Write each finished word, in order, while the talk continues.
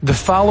The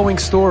following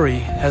story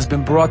has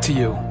been brought to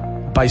you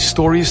by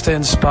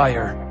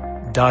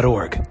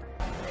StoriesToInspire.org.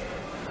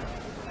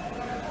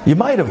 You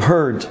might have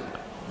heard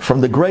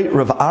from the great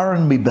Rav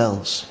Aaron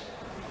Mibelz.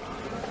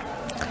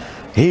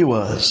 He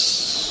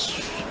was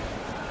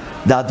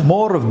the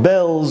Admor of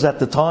Belz at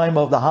the time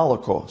of the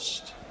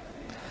Holocaust.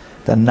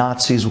 The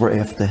Nazis were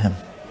after him.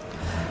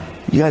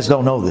 You guys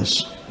don't know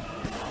this.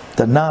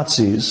 The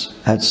Nazis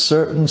had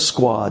certain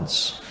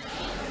squads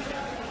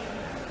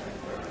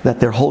that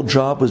their whole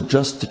job was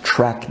just to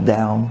track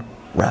down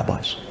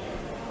rabbis.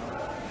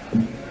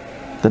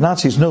 The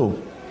Nazis knew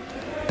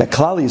that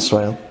Klal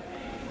Yisrael,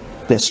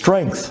 their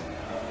strength,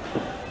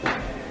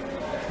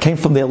 came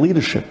from their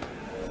leadership,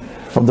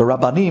 from the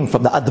Rabbanim,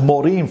 from the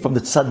Admorim, from the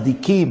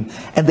Tzaddikim,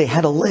 and they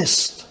had a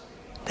list.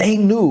 They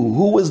knew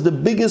who was the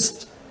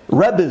biggest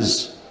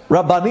Rebbes,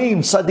 Rabbanim,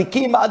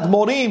 Tzaddikim,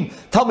 Admorim,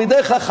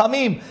 Talmidei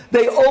Chachamim.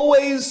 They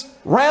always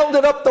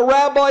rounded up the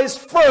rabbis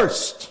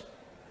first.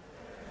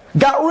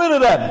 Got rid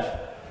of them.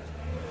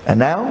 And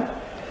now,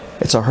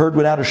 it's a herd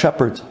without a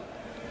shepherd.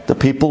 The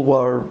people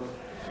were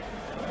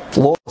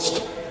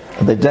lost.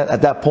 And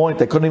at that point,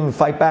 they couldn't even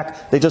fight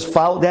back. They just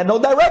followed. They had no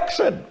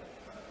direction.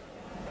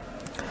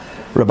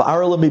 Rabbi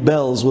Aaron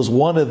Mibelz was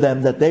one of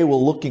them that they were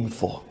looking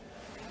for.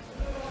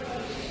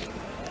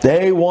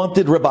 They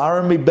wanted Rabbi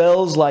Aaron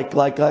Mibelz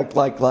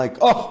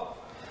oh,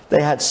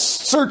 they had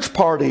search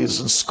parties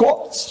and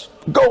squads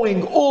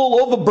going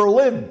all over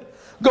Berlin,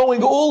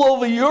 going all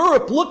over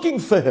Europe looking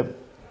for him.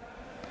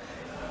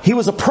 He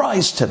was a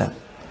prize to them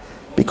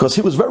because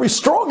he was very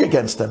strong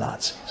against the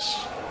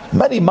Nazis.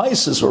 Many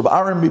Mises were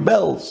Aaron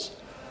Mibelz.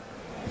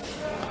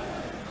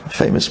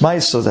 Famous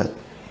Mises that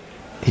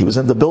he was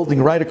in the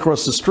building right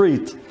across the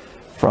street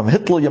from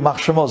Hitler Yamach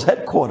Shemo's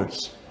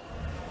headquarters.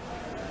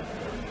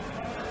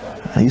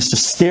 I used to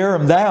stare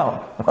him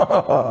down.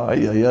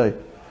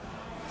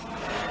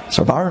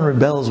 So Aaron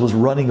Mibelz was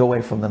running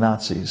away from the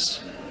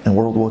Nazis in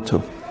World War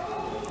II.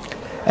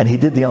 And he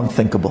did the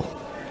unthinkable.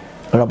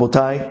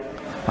 Rabotai,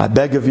 I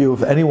beg of you,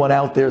 if anyone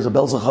out there is a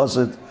Belzer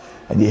Chassid,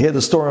 and you hear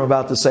the story I'm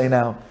about to say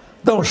now,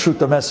 don't shoot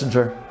the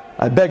messenger.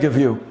 I beg of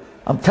you.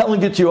 I'm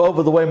telling it to you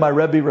over the way my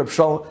Rebbe, Reb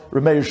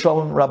Meir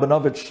Shalom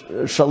Rabinovich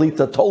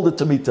Shalita, told it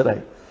to me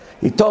today.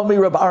 He told me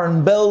Reb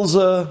Aaron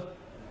Belzer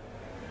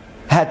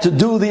had to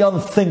do the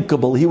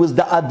unthinkable. He was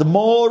the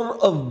Admor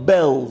of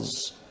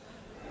Belz.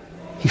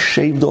 He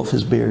shaved off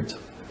his beard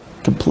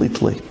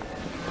completely.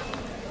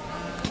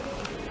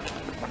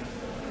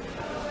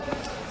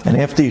 And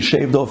after he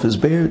shaved off his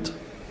beard,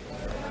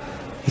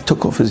 he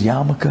took off his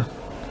yarmulke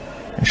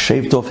and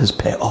shaved off his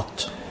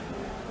peot.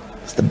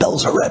 It's the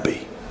Belzer Rebbe.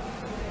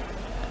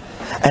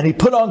 And he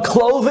put on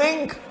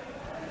clothing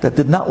that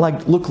did not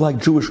look like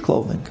Jewish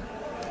clothing.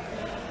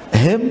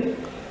 Him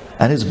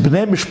and his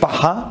Bnei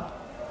Mishpacha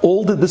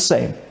all did the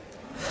same.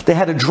 They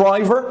had a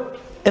driver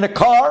in a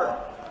car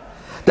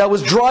that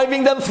was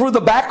driving them through the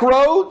back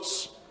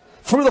roads,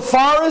 through the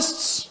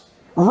forests,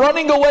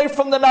 running away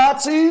from the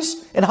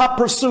Nazis in hot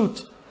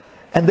pursuit.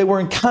 And they were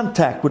in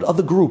contact with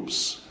other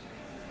groups,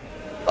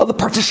 other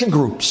partition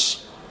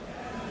groups,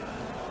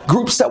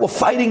 groups that were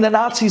fighting the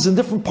Nazis in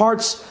different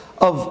parts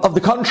of the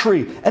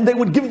country, and they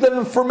would give them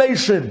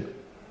information.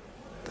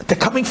 They're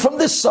coming from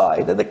this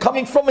side, and they're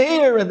coming from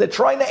here, and they're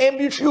trying to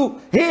ambush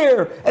you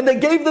here, and they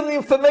gave them the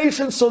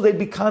information so they'd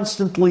be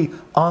constantly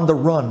on the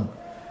run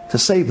to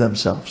save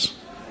themselves.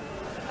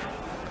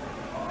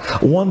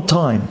 One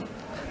time,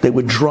 they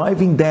were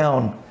driving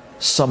down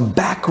some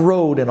back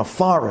road in a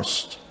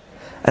forest,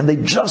 and they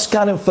just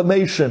got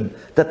information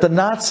that the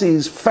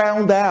Nazis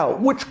found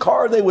out which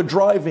car they were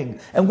driving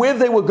and where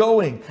they were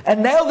going.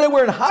 And now they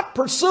were in hot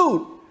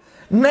pursuit.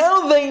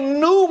 Now they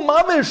knew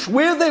mamish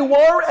where they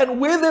were and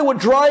where they were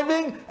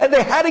driving, and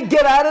they had to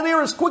get out of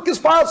there as quick as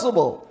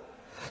possible.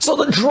 So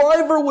the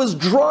driver was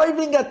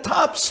driving at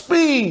top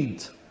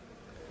speed.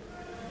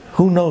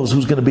 Who knows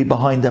who's going to be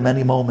behind them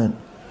any moment?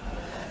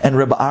 And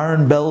Reb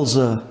Aaron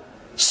Belzer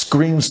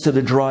screams to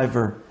the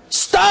driver,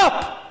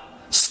 "Stop!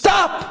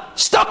 Stop!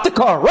 Stop the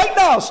car right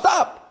now!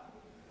 Stop!"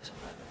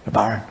 Reb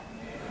Aaron,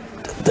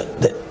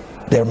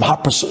 they're in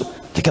hot pursuit.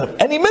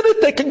 Any minute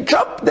they can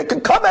jump. They can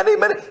come any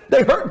minute.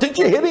 They heard. Did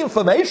you hear the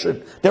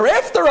information? They're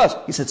after us.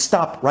 He said,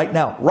 "Stop right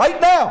now! Right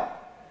now!"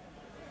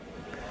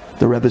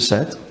 The Rebbe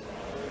said,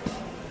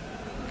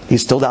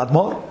 "He's still the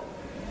Admor."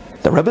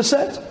 The Rebbe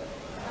said,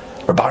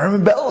 "Reb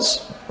Aaron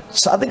Belz,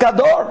 Tzaddik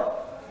Ador."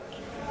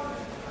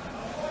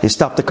 He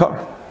stopped the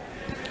car.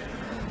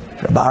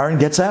 Reb Aaron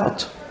gets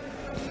out.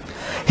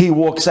 He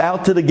walks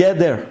out to the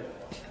Geder.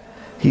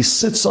 He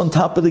sits on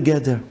top of the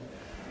Geder.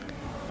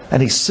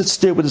 And he sits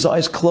there with his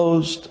eyes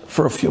closed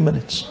for a few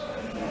minutes.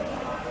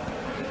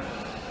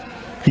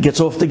 He gets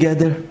off the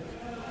Geder,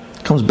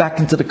 comes back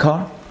into the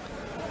car,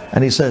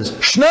 and he says,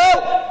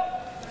 "Schnell!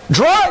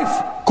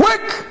 Drive!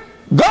 Quick!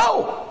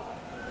 Go!"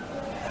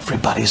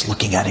 Everybody's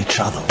looking at each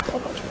other.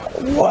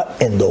 What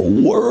in the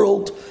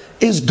world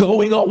is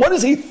going on? What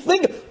is he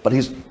thinking? But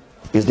he's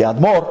the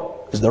Admor,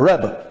 he's the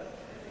Rebbe.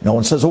 No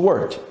one says a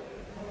word.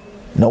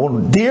 No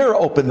one dare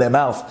open their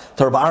mouth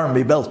to Rabbi Aaron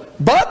Mibelz.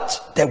 But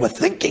they were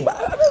thinking.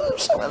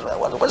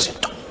 What's he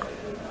doing?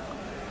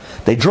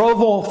 They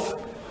drove off.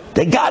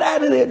 They got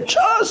out of there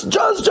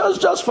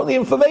just from the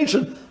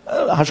information.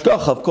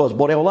 Hashgacha, of course,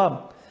 Borei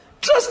Olam.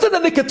 Just in the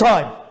nick of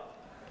time.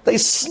 They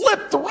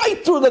slipped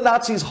right through the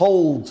Nazis'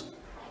 hold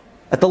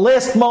at the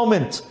last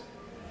moment.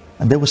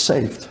 And they were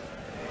saved.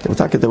 They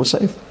were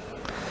saved.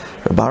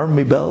 Reb Aaron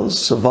Mibels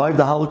survived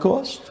the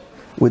Holocaust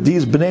with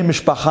these Bnei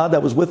Mishpacha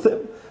that was with him,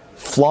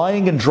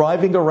 flying and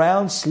driving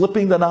around,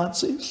 slipping the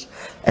Nazis,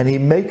 and he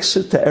makes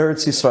it to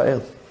Eretz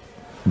Yisrael.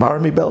 Reb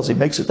Aaron Mibels, he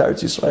makes it to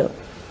Eretz Yisrael.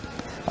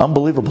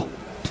 Unbelievable.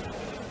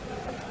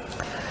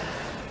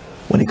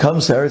 When he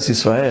comes to Eretz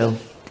Yisrael,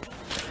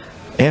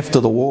 after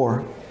the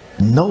war,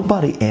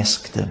 nobody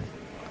asked him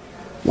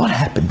what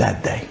happened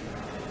that day.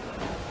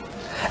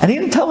 And he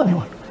didn't tell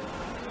anyone.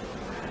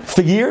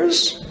 For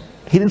years,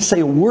 he didn't say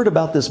a word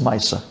about this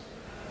Maisa.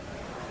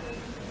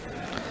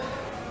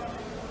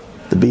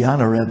 The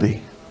Biana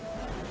Rebbe,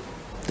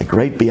 the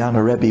great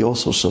Biana Rebbe,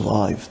 also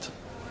survived.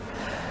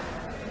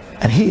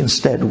 And he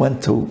instead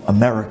went to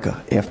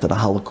America after the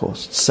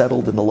Holocaust,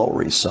 settled in the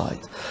Lower East Side.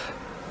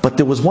 But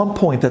there was one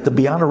point that the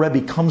Biana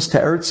Rebbe comes to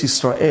Eretz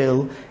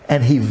Yisrael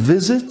and he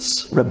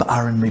visits Reb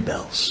Aaron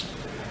Mibels.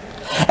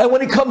 And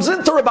when he comes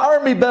into Reb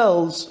Aaron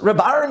Mibels, Reb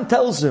Aaron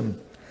tells him,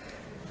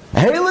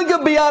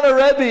 Heilige Biana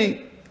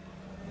Rebbe,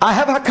 I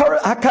have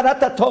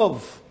hakarat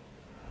tov.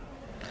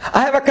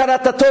 I have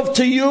hakarat tov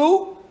to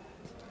you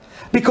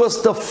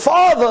because the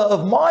father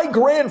of my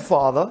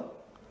grandfather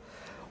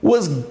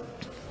was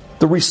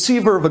the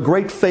receiver of a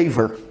great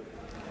favor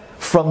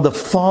from the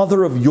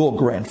father of your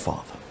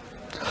grandfather.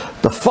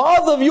 The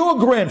father of your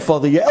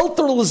grandfather, your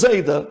Elter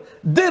Zayda,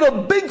 did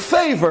a big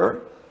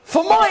favor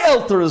for my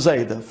Elter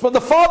Zayda, for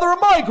the father of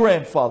my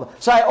grandfather.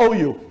 So I owe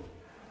you.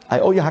 I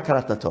owe you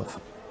hakarat tov.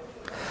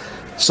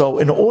 So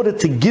in order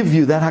to give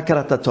you that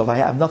hakarat tov, I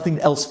have nothing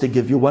else to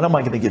give you. What am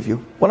I going to give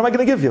you? What am I going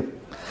to give you?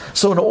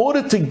 So in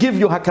order to give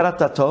you hakarat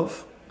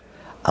tov,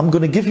 I'm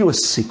going to give you a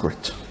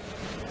secret.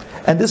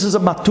 And this is a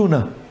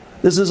matuna.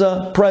 This is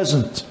a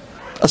present.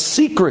 A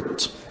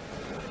secret.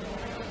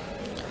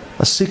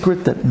 A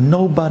secret that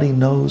nobody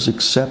knows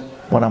except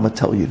what I'm going to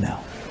tell you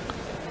now.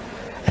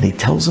 And he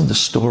tells him the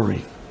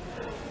story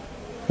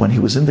when he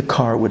was in the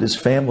car with his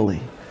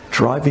family,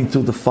 driving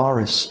through the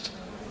forest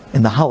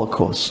in the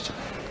Holocaust.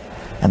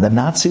 And the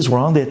Nazis were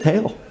on their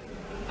tail.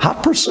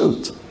 Hot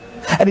pursuit.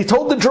 And he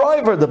told the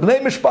driver, the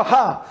Bnei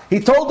Mishpacha, he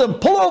told them,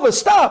 pull over,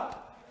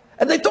 stop.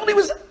 And they thought he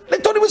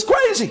was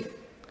crazy.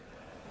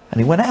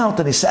 And he went out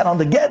and he sat on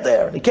the get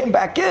there and he came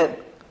back in.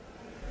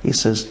 He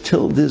says,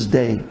 till this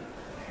day,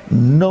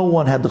 no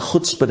one had the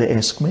chutzpah to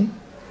ask me,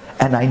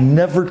 and I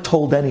never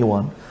told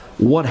anyone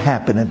what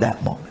happened at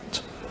that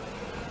moment.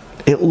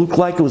 It looked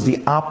like it was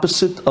the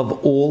opposite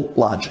of all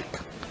logic.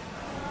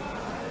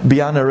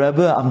 Biana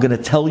Rebbe, I'm going to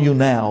tell you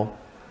now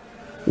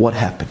what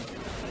happened.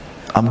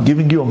 I'm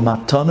giving you a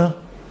matana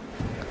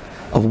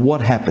of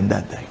what happened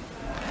that day.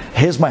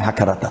 Here's my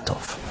hakarat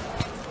tov.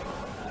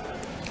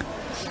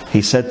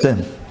 He said to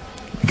him,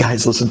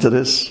 guys, listen to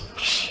this.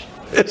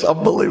 It's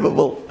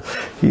unbelievable.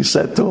 He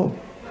said to him,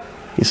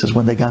 he says,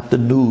 when they got the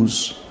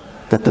news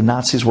that the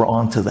Nazis were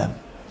onto them,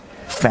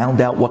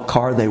 found out what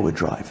car they were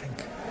driving,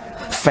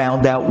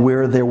 found out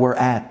where they were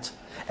at,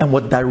 and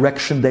what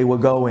direction they were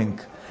going,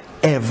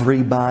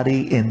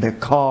 everybody in their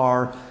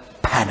car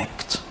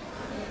panicked.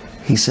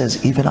 He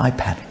says, even I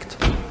panicked.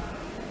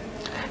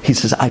 He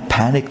says, I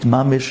panicked,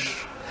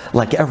 mamish,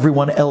 like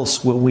everyone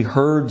else when we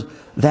heard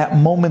that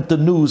moment, the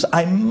news.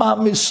 I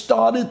mamish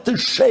started to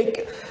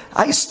shake.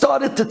 I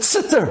started to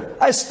tsitter.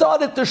 I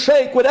started to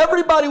shake when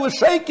everybody was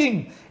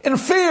shaking in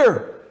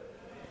fear.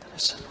 I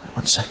said, wait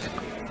 1 second.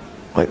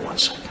 Wait 1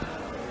 second.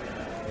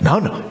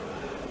 No.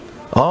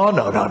 Oh,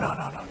 no.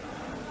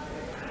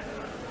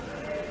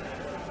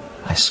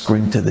 I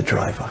screamed to the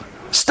driver,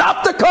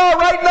 stop the car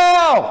right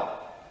now!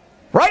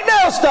 Right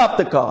now, stop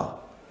the car!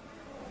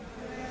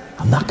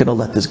 I'm not going to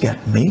let this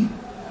get me.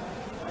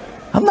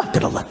 I'm not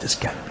going to let this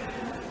get me.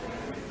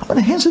 I'm in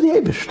the hands of the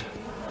Eibishter.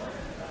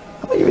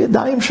 I'm going to give you a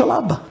dayim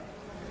shalabah.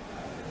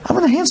 I'm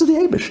in the hands of the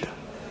Eibishter.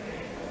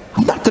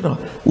 I'm not going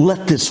to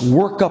let this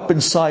work up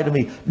inside of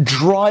me,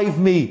 drive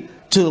me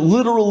to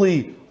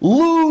literally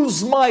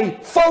lose my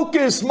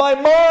focus, my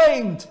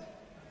mind,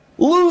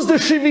 lose the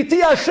Shiviti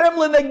Hashem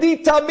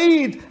Lenegdi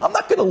Tamid. I'm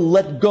not going to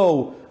let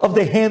go of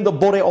the hand of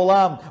Borei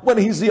Olam when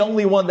He's the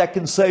only one that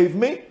can save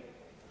me.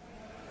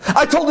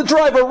 I told the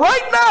driver,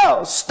 right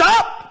now,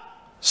 stop,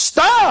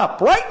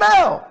 right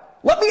now,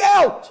 let me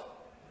out.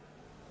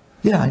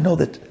 Yeah, I know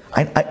that.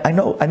 I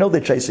know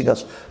they're chasing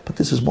us, but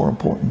this is more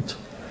important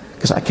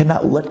because I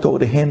cannot let go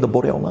of the hand of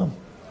Borei Olam.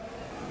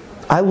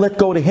 I let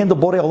go of the hand of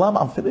Borei Olam,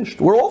 I'm finished.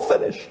 We're all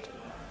finished.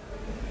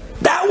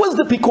 That was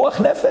the pikuach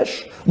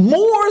nefesh,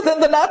 more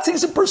than the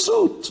Nazis in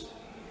pursuit.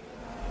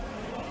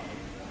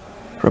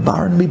 Reb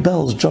Aaron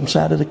Mibels jumps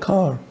out of the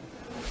car.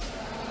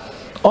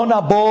 On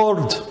a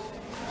board,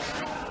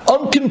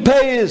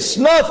 unconpayas,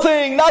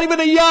 nothing, not even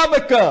a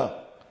yarmulke.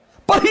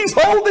 But he's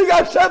holding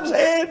Hashem's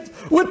hand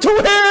with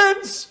 2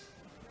 hands.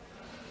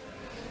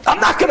 I'm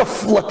not going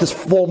to let this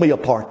fall me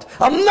apart.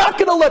 I'm not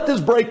going to let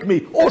this break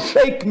me or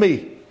shake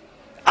me.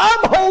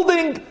 I'm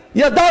holding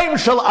Yadayim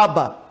Shel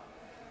Abba.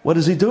 What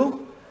does he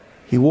do?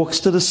 He walks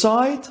to the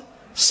side,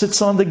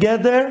 sits on the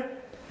geder,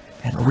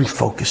 and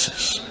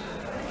refocuses.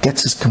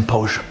 Gets his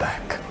composure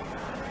back.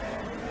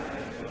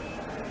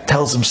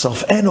 Tells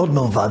himself, En od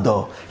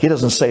milvado. He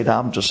doesn't say that,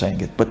 I'm just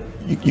saying it, but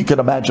you can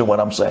imagine what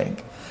I'm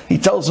saying. He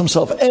tells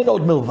himself, En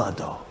od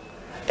milvado.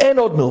 En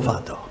od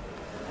milvado.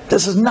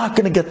 This is not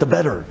going to get the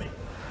better of me.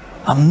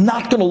 I'm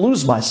not going to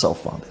lose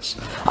myself on this.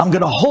 I'm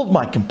going to hold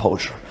my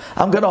composure.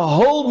 I'm going to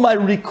hold my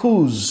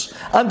rikuz.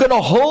 I'm going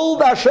to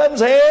hold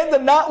Hashem's hand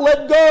and not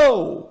let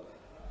go.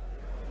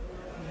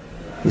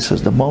 He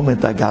says, the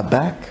moment I got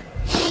back,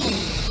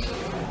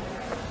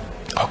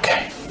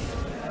 okay.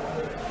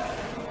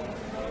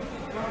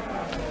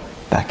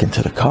 Back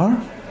into the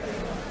car.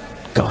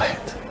 Go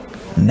ahead.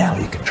 Now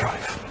you can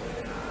drive.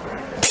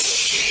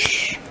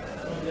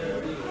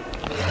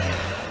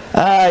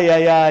 Ay,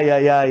 ay, ay,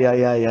 ay, ay,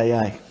 ay, ay, ay,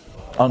 ay.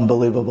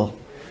 Unbelievable.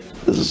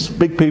 This is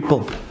big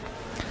people.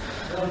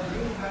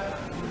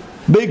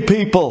 Big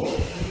people.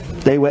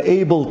 They were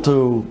able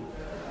to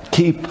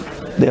keep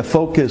their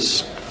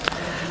focus.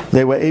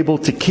 They were able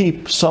to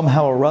keep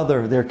somehow or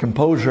other their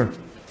composure.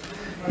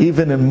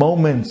 Even in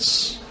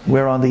moments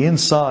where on the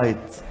inside,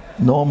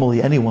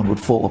 normally anyone would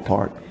fall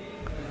apart.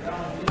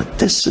 But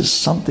this is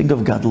something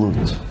of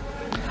Gadlut.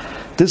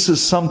 This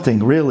is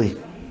something really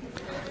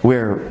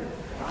where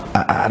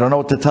I don't know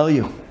what to tell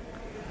you.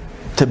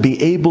 To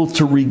be able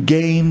to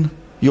regain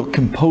your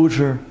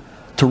composure,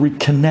 to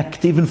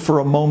reconnect even for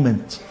a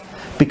moment.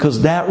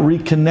 Because that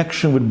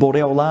reconnection with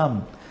Borei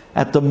Olam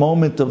at the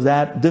moment of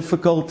that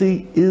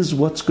difficulty is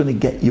what's going to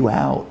get you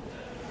out.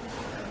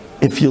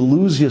 If you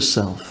lose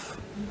yourself,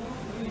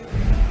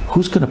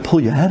 who's going to pull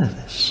you out of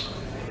this?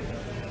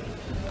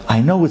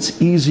 I know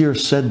it's easier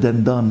said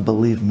than done,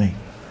 believe me.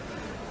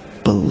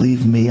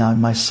 Believe me, I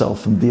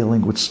myself am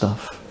dealing with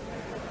stuff.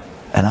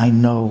 And I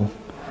know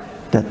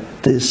that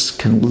this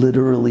can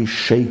literally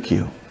shake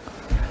you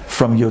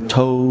from your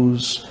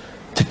toes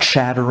to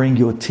chattering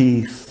your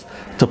teeth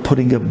to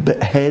putting a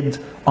head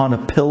on a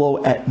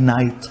pillow at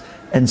night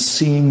and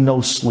seeing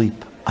no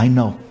sleep. I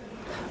know.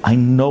 I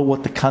know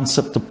what the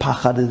concept of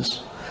pachad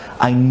is.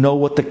 I know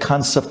what the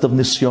concept of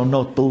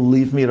nisyonot,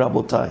 believe me,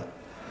 Rabotai.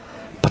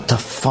 But to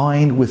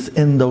find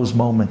within those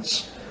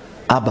moments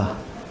Abba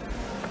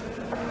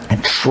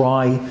and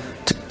try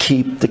to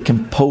keep the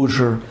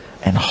composure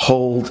and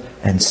hold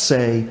and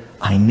say,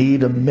 I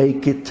need to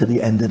make it to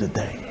the end of the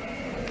day.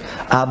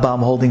 Abba, I'm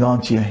holding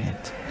on to your hand.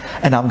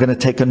 And I'm going to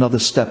take another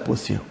step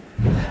with you.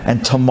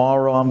 And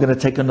tomorrow I'm going to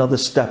take another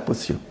step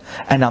with you.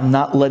 And I'm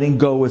not letting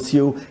go with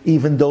you,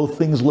 even though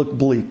things look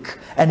bleak.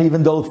 And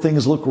even though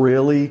things look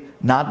really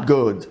not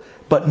good.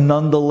 But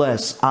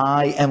nonetheless,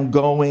 I am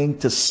going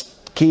to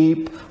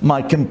keep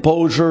my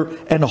composure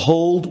and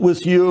hold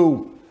with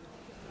you.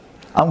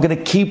 I'm going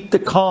to keep the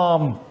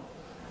calm,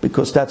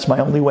 because that's my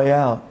only way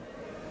out.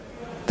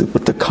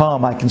 With the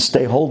calm, I can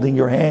stay holding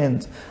your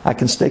hand. I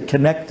can stay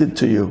connected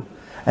to you.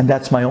 And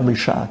that's my only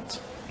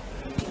shot.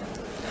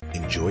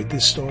 Enjoyed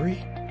this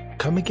story?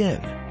 Come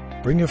again.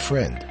 Bring a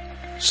friend.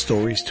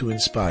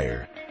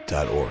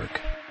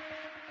 StoriesToInspire.org